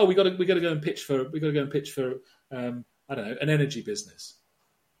think, we got to go and pitch for I don't know, an energy business.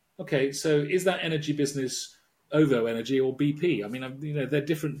 Okay, so is that energy business OVO Energy or BP? I mean, they're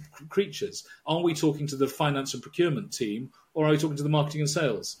different creatures. Are we talking to the finance and procurement team, or are we talking to the marketing and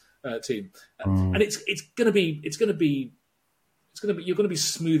sales team? And you're going to be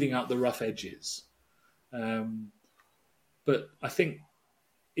smoothing out the rough edges. But I think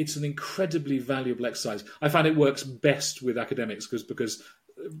it's an incredibly valuable exercise. I find it works best with academics because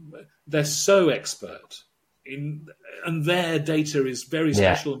they're so expert and their data is very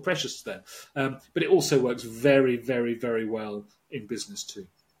special and precious to them. But it also works very, very, very well in business too.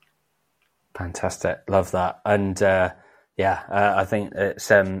 Fantastic. Love that. And I think it's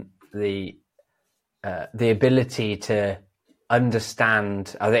the ability to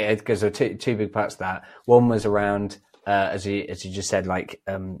understand. I think because there are two big parts to that. One was around, as you just said, like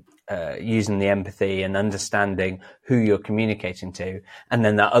using the empathy and understanding who you're communicating to, and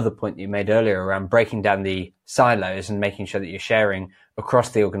then that other point you made earlier around breaking down the silos and making sure that you're sharing across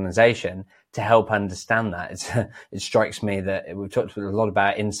the organization to help understand that. It strikes me that we've talked a lot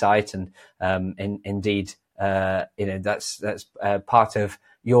about insight, and indeed, that's part of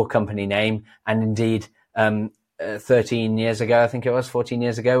your company name, and indeed. 13 years ago, I think it was 14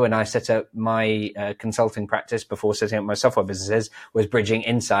 years ago, when I set up my consulting practice before setting up my software businesses, was bridging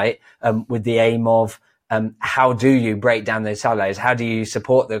insight with the aim of how do you break down those silos? How do you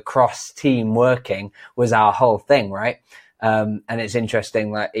support the cross team working was our whole thing, right? And it's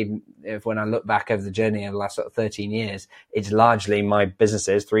interesting that even if when I look back over the journey of the last sort of 13 years, it's largely my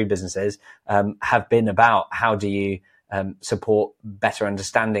businesses, 3 businesses, have been about how do you support better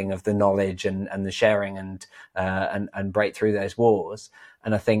understanding of the knowledge and the sharing and break through those walls.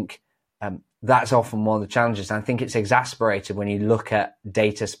 And I think that's often one of the challenges. And I think it's exacerbated when you look at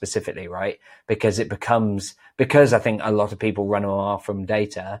data specifically, right? Because I think a lot of people run off from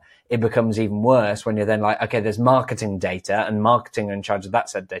data, it becomes even worse when you're then like, okay, there's marketing data and marketing are in charge of that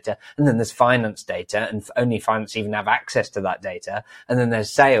set of data. And then there's finance data and only finance even have access to that data. And then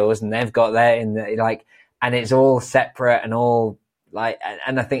there's sales and they've got and it's all separate and all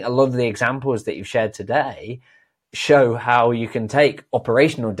and I think a lot of the examples that you've shared today show how you can take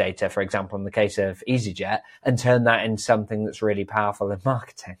operational data, for example, in the case of EasyJet, and turn that into something that's really powerful in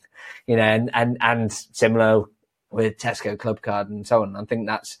marketing, and similar with Tesco Clubcard and so on. I think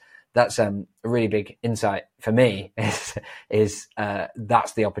that's a really big insight for me is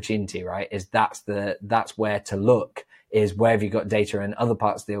that's the opportunity, right? That's where to look, is where have you got data in other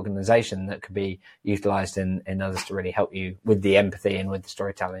parts of the organization that could be utilized in others to really help you with the empathy and with the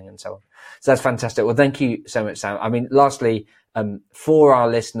storytelling and so on. So that's fantastic. Well, thank you so much, Sam. I mean, lastly, for our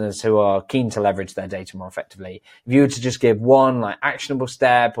listeners who are keen to leverage their data more effectively, if you were to just give one actionable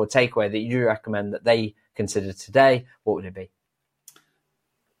step or takeaway that you recommend that they consider today, what would it be?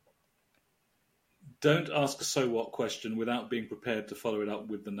 Don't ask a so what question without being prepared to follow it up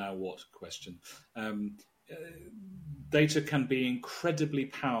with the now what question. Data can be incredibly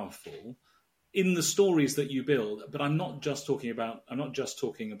powerful in the stories that you build, but I'm not just talking about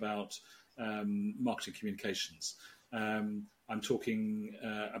marketing communications. I'm talking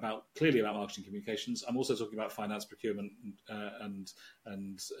clearly about marketing communications. I'm also talking about finance, procurement, and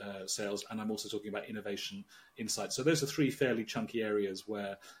sales, and I'm also talking about innovation, insight. So those are 3 fairly chunky areas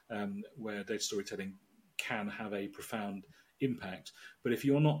where data storytelling can have a profound impact. But if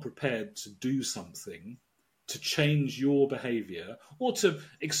you're not prepared to do something to change your behavior or to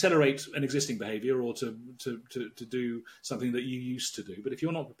accelerate an existing behavior or to do something that you used to do, but if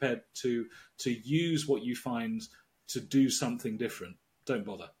you're not prepared to use what you find to do something different, don't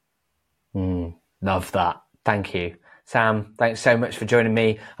bother. Love that. Thank you. Sam, thanks so much for joining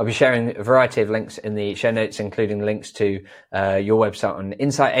me. I'll be sharing a variety of links in the show notes, including links to your website on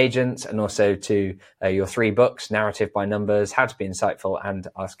Insight Agents and also to your 3 books, Narrative by Numbers, How to Be Insightful and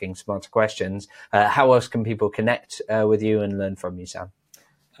Asking Smarter Questions. How else can people connect with you and learn from you, Sam?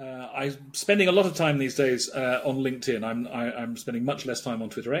 I'm spending a lot of time these days on LinkedIn. I'm spending much less time on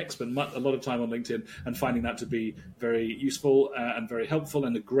Twitter X, but a lot of time on LinkedIn, and finding that to be very useful and very helpful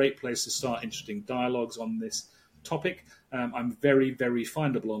and a great place to start interesting dialogues on this topic. I'm very, very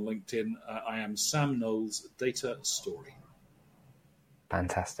findable on LinkedIn. I am Sam Knowles, Data Story.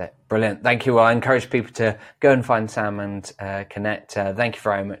 Fantastic. Brilliant. Thank you. Well, I encourage people to go and find Sam and connect. Thank you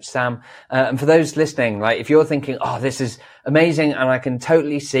very much, Sam. And for those listening, if you're thinking, oh, this is amazing, and I can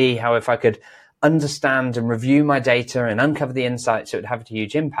totally see how if I could understand and review my data and uncover the insights, it would have a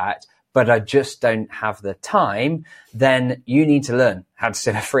huge impact, but I just don't have the time, then you need to learn how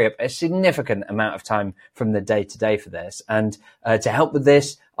to free up a significant amount of time from the day-to-day for this. And to help with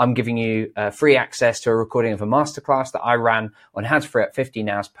this, I'm giving you free access to a recording of a masterclass that I ran on how to free up 15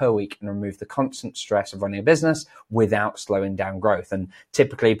 hours per week and remove the constant stress of running a business without slowing down growth. And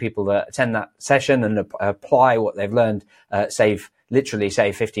typically people that attend that session and apply what they've learned save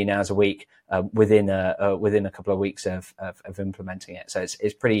 15 hours a week within a couple of weeks of implementing it. So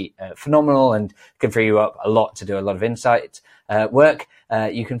it's pretty phenomenal and can free you up a lot to do a lot of insight work.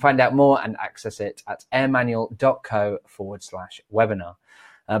 You can find out more and access it at airmanual.co/webinar.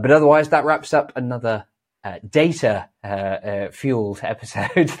 But otherwise, that wraps up another data fueled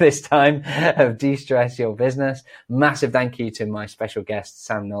episode this time of De-Stress Your Business. Massive thank you to my special guest,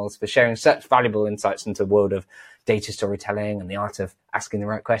 Sam Knowles, for sharing such valuable insights into the world of data storytelling and the art of asking the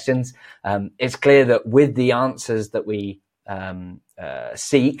right questions. It's clear that with the answers that we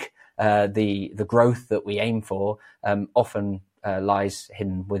seek, the growth that we aim for often lies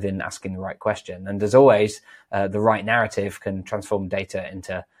hidden within asking the right question. And as always, the right narrative can transform data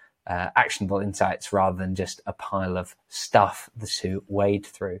into actionable insights rather than just a pile of stuff to wade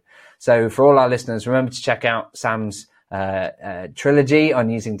through. So for all our listeners, remember to check out Sam's trilogy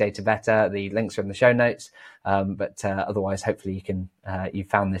on using data better. The links are in the show notes. But otherwise, hopefully you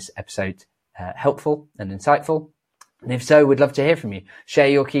found this episode helpful and insightful. And if so, we'd love to hear from you. Share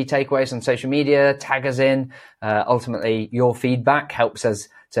your key takeaways on social media, tag us in. Ultimately, your feedback helps us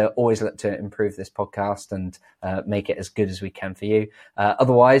to always look to improve this podcast and make it as good as we can for you.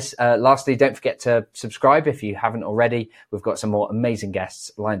 Otherwise, lastly, don't forget to subscribe if you haven't already. We've got some more amazing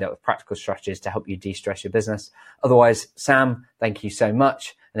guests lined up with practical strategies to help you de-stress your business. Otherwise, Sam, thank you so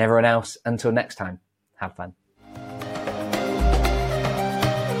much. And everyone else, until next time, have fun.